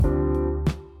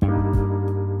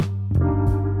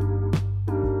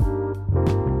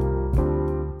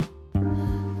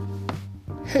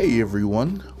Hey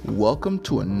everyone, welcome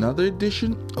to another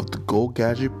edition of the Go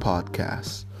Gadget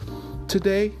Podcast.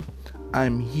 Today,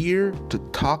 I'm here to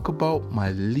talk about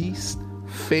my least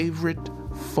favorite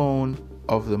phone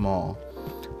of them all.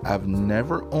 I've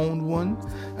never owned one.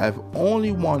 I've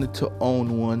only wanted to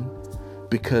own one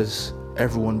because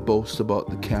everyone boasts about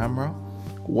the camera.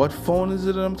 What phone is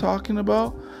it that I'm talking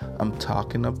about? I'm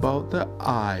talking about the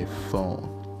iPhone.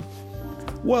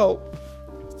 Well,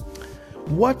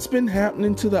 what's been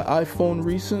happening to the iPhone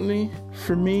recently?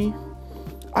 For me,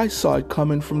 I saw it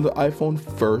coming from the iPhone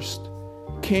first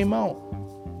came out.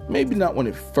 Maybe not when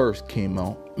it first came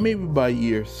out. Maybe by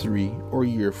year 3 or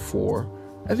year 4.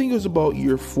 I think it was about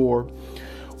year 4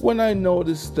 when I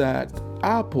noticed that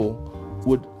Apple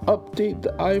would update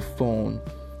the iPhone,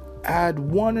 add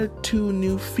 1 or 2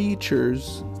 new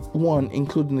features, one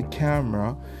including the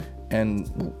camera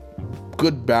and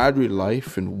good battery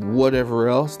life and whatever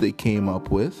else they came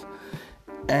up with,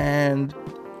 and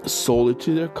sold it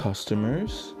to their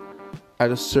customers at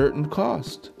a certain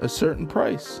cost, a certain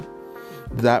price.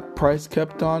 That price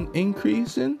kept on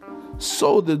increasing,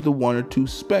 so did the 1 or 2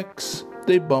 specs.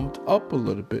 They bumped up a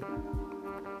little bit.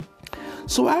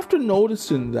 So after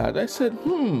noticing that, I said,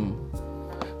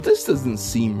 this doesn't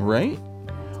seem right.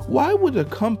 Why would a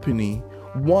company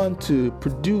want to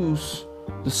produce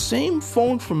the same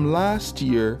phone from last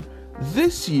year,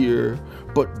 this year,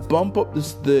 but bump up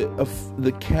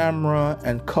the camera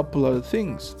and couple other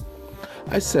things?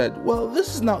 I said, well,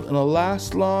 this is not gonna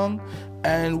last long,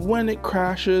 and when it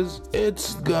crashes,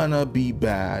 it's gonna be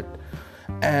bad.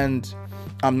 And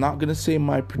I'm not gonna say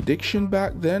my prediction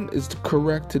back then is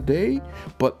correct today,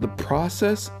 but the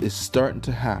process is starting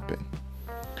to happen.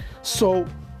 So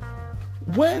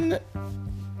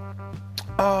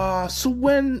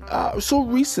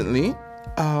recently,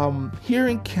 here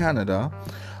in Canada,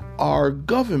 our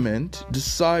government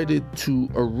decided to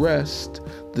arrest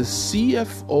the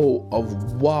CFO of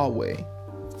Huawei.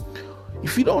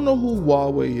 If you don't know who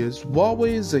Huawei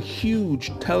is a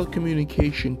huge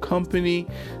telecommunication company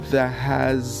that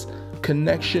has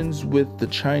connections with the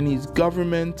Chinese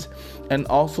government and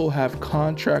also have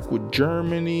contract with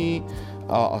Germany,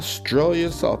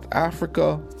 Australia, South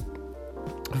Africa,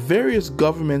 various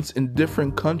governments in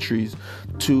different countries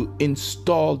to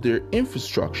install their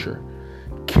infrastructure.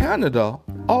 Canada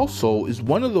also is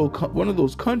one of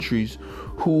those countries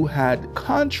who had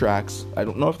contracts, I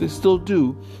don't know if they still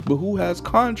do, but who has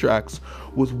contracts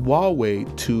with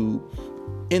Huawei to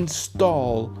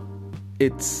install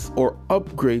or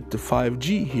upgrade to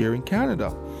 5G here in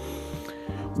Canada.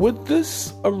 With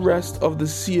this arrest of the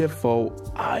CFO,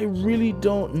 I really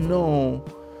don't know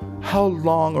how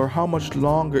long or how much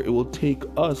longer it will take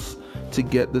us to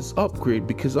get this upgrade,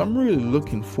 because I'm really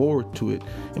looking forward to it.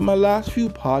 In my last few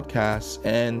podcasts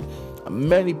and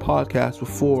many podcasts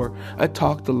before, I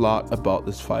talked a lot about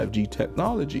this 5G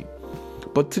technology.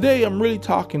 But today I'm really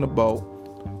talking about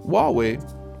Huawei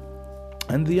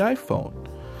and the iPhone.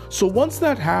 So once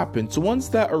that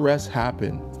arrest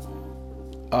happened,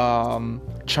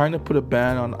 China put a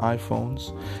ban on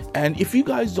iPhones. And if you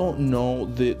guys don't know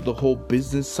the whole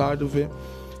business side of it,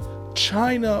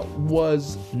 China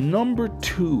was number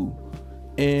 2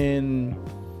 in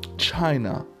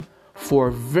China for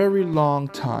a very long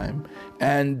time,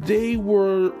 and they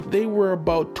were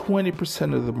about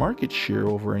 20% of the market share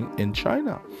over in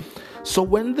China. So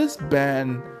when this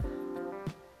ban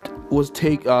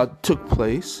took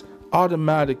place,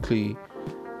 automatically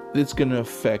it's going to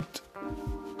affect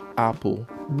Apple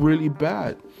really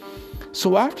bad.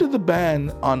 So after the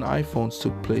ban on iPhones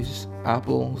took place,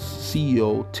 Apple's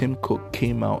CEO Tim Cook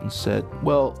came out and said,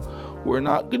 well, we're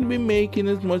not going to be making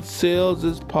as much sales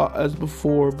as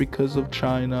before because of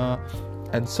China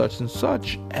and such and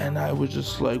such. And I was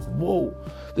just like, whoa,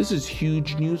 this is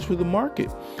huge news for the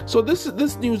market. So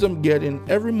this news I'm getting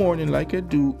every morning like I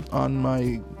do on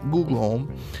my Google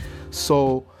Home.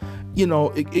 So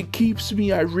it keeps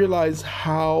me, I realize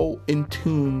how in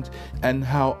tuned and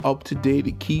how up to date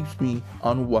it keeps me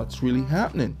on what's really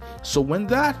happening. So when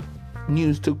that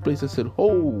news took place, I said,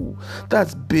 oh,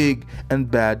 that's big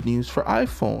and bad news for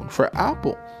Apple.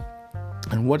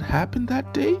 And what happened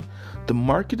that day? The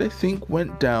market, I think,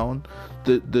 went down.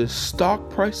 The stock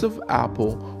price of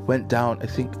Apple went down, I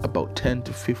think, about 10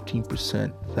 to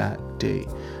 15% that day.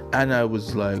 And I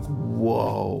was like,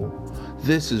 whoa,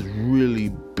 this is really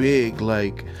big.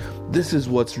 Like, this is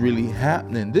what's really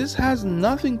happening. This has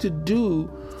nothing to do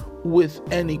with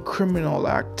any criminal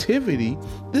activity.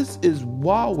 This is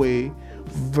Huawei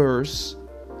versus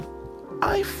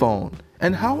iPhone.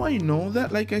 And how I know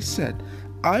that, like I said,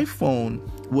 iPhone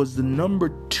was the number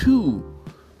 2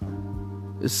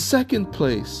 second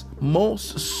place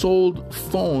most sold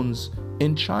phones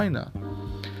in China.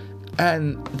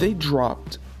 And they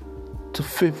dropped to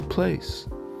 5th place.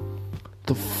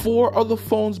 The 4 other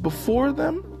phones before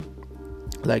them,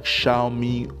 like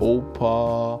Xiaomi,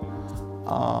 Oppo,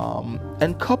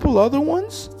 and a couple other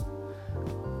ones,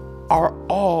 are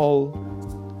all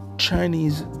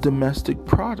Chinese domestic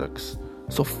products.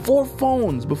 So 4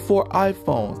 phones before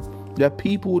iPhone that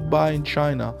people would buy in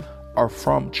China are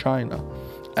from China.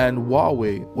 And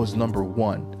Huawei was number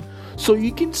 1. So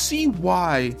you can see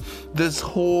why this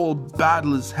whole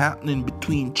battle is happening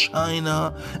between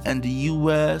China and the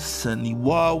US and the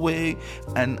Huawei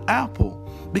and Apple.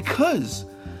 Because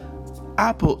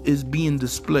Apple is being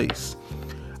displaced.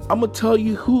 I'm going to tell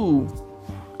you who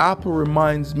Apple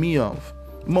reminds me of.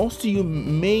 Most of you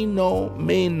may know,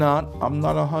 may not. I'm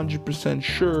not 100%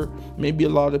 sure. Maybe a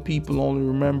lot of people only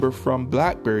remember from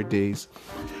BlackBerry days.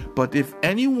 But if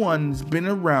anyone's been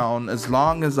around as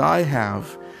long as I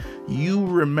have, you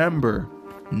remember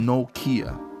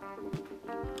Nokia.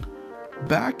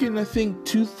 Back in, I think,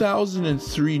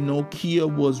 2003, Nokia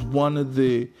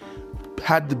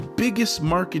had the biggest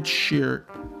market share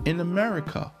in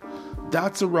America.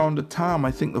 That's around the time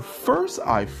I think the first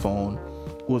iPhone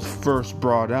was first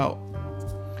brought out.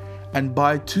 And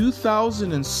by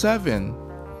 2007,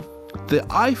 the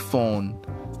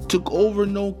iPhone took over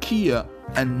Nokia,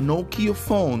 and Nokia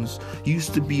phones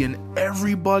used to be in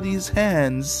everybody's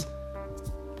hands,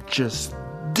 just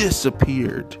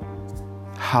disappeared.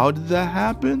 How did that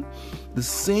happen? The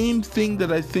same thing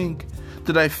that I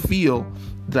feel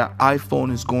that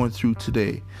iPhone is going through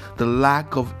today. The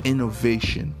lack of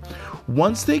innovation.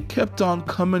 Once they kept on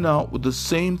coming out with the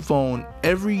same phone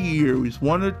every year with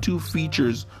 1 or 2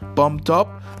 features bumped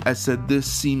up, I said,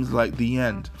 this seems like the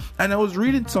end. And I was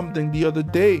reading something the other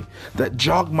day that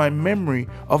jogged my memory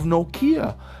of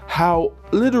Nokia. How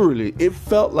literally it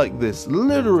felt like this.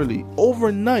 Literally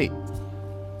overnight,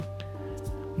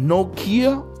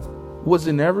 Nokia was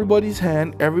in everybody's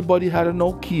hand. Everybody had a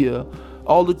Nokia.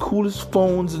 All the coolest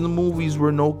phones in the movies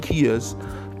were Nokias.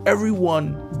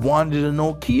 Everyone wanted a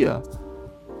Nokia.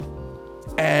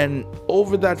 And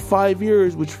over that 5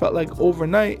 years, which felt like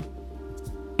overnight,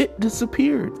 it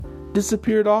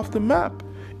disappeared off the map.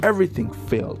 Everything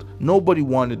failed. Nobody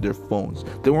wanted their phones.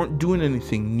 They weren't doing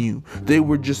anything new. They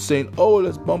were just saying, oh,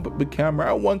 let's bump up the camera.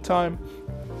 At one time,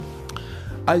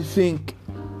 I think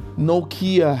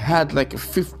Nokia had like a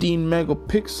 15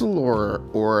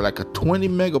 megapixel or like a 20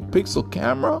 megapixel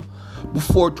camera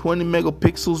before 20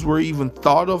 megapixels were even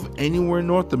thought of anywhere in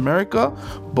North America.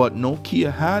 But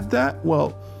Nokia had that.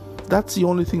 Well, that's the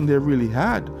only thing they really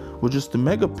had, were just the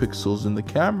megapixels in the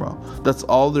camera. That's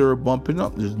all they were bumping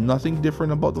up. There's nothing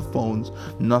different about the phones,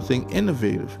 nothing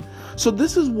innovative. So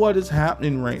this is what is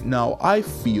happening right now. I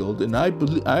feel and I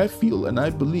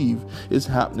believe is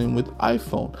happening with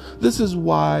iPhone. This is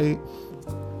why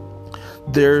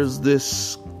there's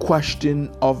this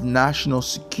question of national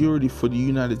security for the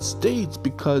United States,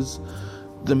 because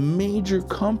the major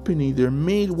company,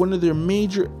 one of their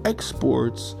major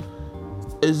exports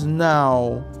is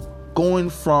now going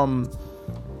from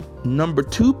number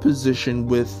 2 position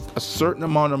with a certain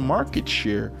amount of market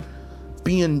share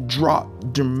being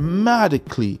dropped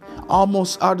dramatically,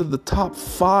 almost out of the top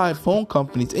 5 phone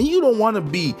companies. And you don't want to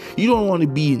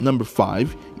be number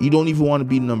 5. You don't even want to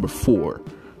be number 4,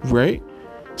 right?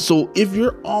 So if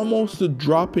you're almost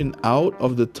dropping out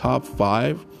of the top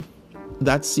 5,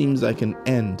 that seems like an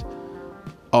end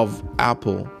of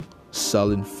Apple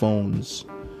selling phones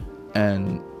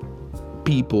and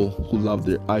people who love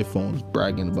their iPhones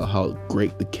bragging about how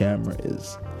great the camera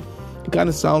is. It kind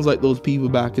of sounds like those people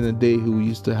back in the day who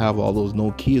used to have all those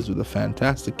Nokias with the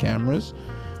fantastic cameras.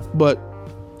 But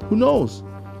who knows?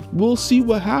 We'll see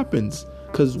what happens,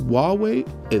 because Huawei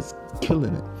is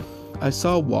killing it. I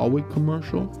saw a Huawei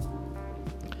commercial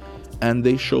and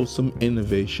they show some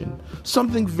innovation.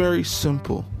 Something very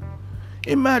simple.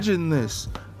 Imagine this.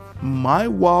 My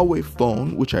Huawei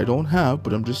phone, which I don't have,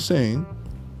 but I'm just saying,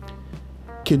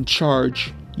 can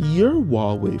charge your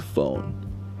Huawei phone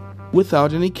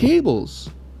without any cables.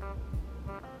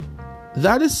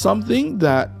 That is something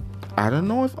that I don't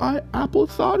know if Apple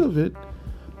thought of it,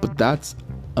 but that's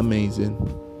amazing.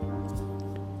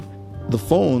 The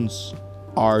phones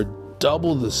are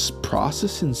double the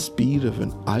processing speed of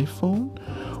an iPhone.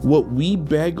 What we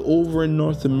beg over in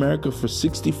North America for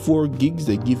 64 gigs,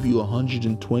 they give you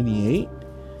 128.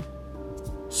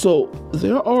 So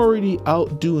they're already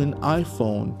outdoing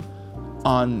iPhone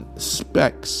on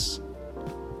specs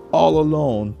all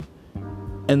alone.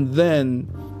 And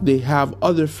then they have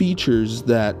other features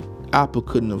that Apple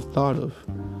couldn't have thought of.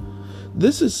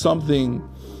 This is something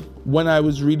when I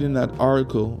was reading that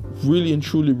article, really and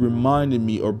truly reminded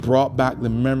me or brought back the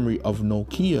memory of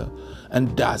Nokia.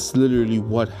 And that's literally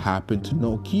what happened to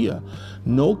Nokia.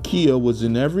 Nokia was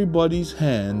in everybody's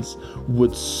hands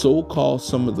with so-called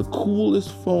some of the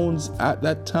coolest phones at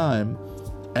that time.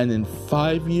 And in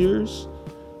 5 years,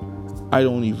 I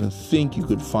don't even think you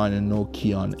could find a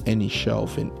Nokia on any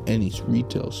shelf in any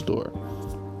retail store.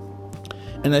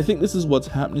 And I think this is what's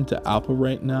happening to Apple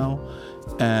right now.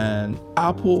 And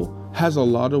Apple has a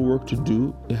lot of work to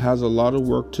do. It has a lot of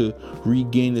work to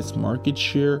regain its market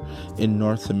share in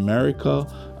North America.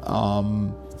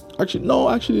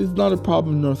 Actually, it's not a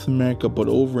problem in North America, but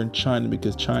over in China,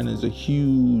 because China is a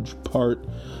huge part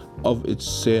of its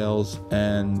sales.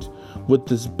 And with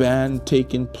this ban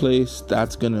taking place,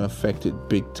 that's going to affect it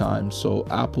big time. So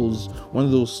Apple's one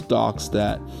of those stocks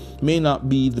that may not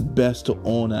be the best to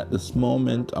own at this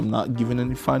moment. I'm not giving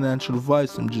any financial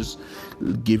advice. I'm just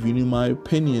giving you my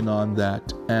opinion on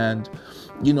that. And,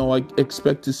 I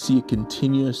expect to see a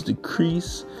continuous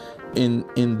decrease in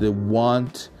the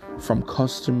want from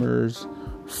customers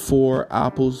for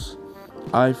Apple's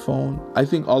iPhone. I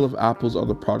think all of Apple's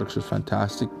other products are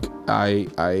fantastic.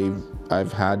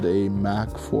 I've had a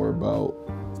Mac for about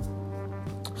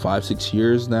 5-6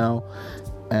 years now,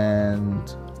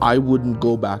 and I wouldn't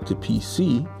go back to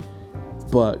PC,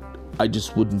 but I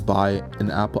just wouldn't buy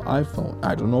an Apple iPhone.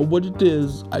 I don't know what it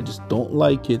is. I just don't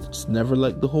like it. Just never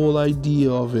liked the whole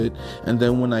idea of it. And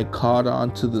then when I caught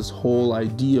on to this whole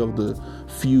idea of the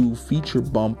few feature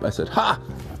bump, I said,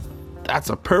 that's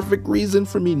a perfect reason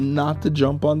for me not to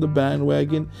jump on the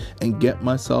bandwagon and get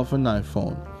myself an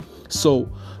iPhone.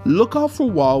 So look out for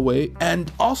Huawei.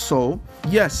 And also,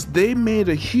 yes, they made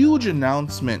a huge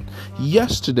announcement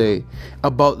yesterday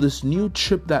about this new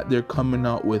chip that they're coming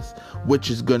out with, which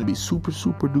is going to be super,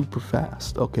 super duper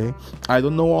fast. Okay. I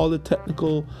don't know all the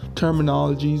technical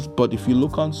terminologies, but if you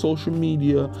look on social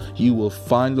media, you will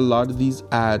find a lot of these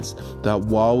ads that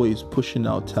Huawei is pushing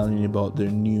out, telling you about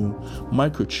their new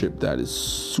microchip that is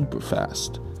super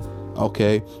fast.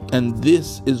 Okay, and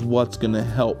this is what's gonna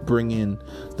help bring in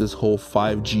this whole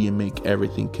 5G and make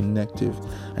everything connective.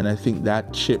 And I think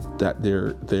that chip that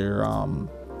they've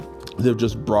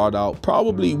just brought out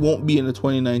probably won't be in the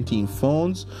 2019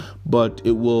 phones, but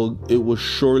it will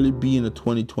surely be in the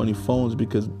 2020 phones,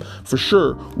 because for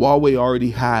sure Huawei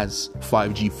already has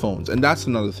 5G phones. And that's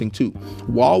another thing too.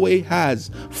 Huawei has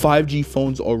 5G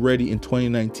phones already in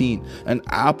 2019, and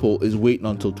Apple is waiting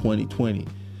until 2020.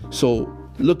 So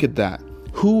look at that.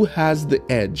 Who has the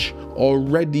edge?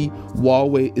 Already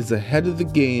Huawei is ahead of the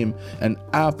game, and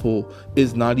Apple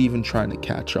is not even trying to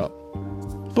catch up.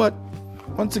 But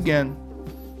once again,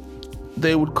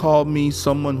 they would call me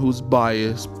someone who's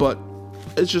biased, but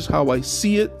it's just how I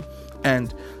see it.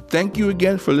 And thank you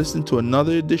again for listening to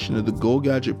another edition of the Go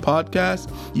Gadget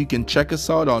Podcast. You can check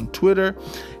us out on Twitter.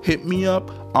 Hit me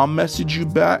up. I'll message you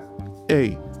back.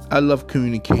 Hey, I love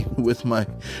communicating with my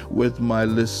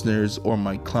listeners or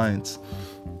my clients.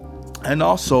 And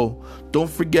also, don't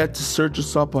forget to search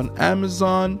us up on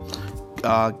Amazon,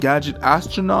 Gadget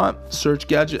Astronaut. Search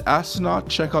Gadget Astronaut.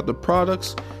 Check out the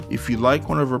products. If you like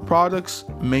one of our products,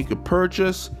 make a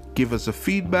purchase. Give us a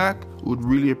feedback. Would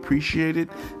really appreciate it.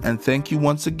 And thank you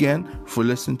once again for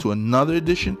listening to another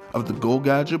edition of the Go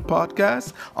Gadget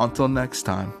Podcast. Until next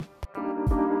time.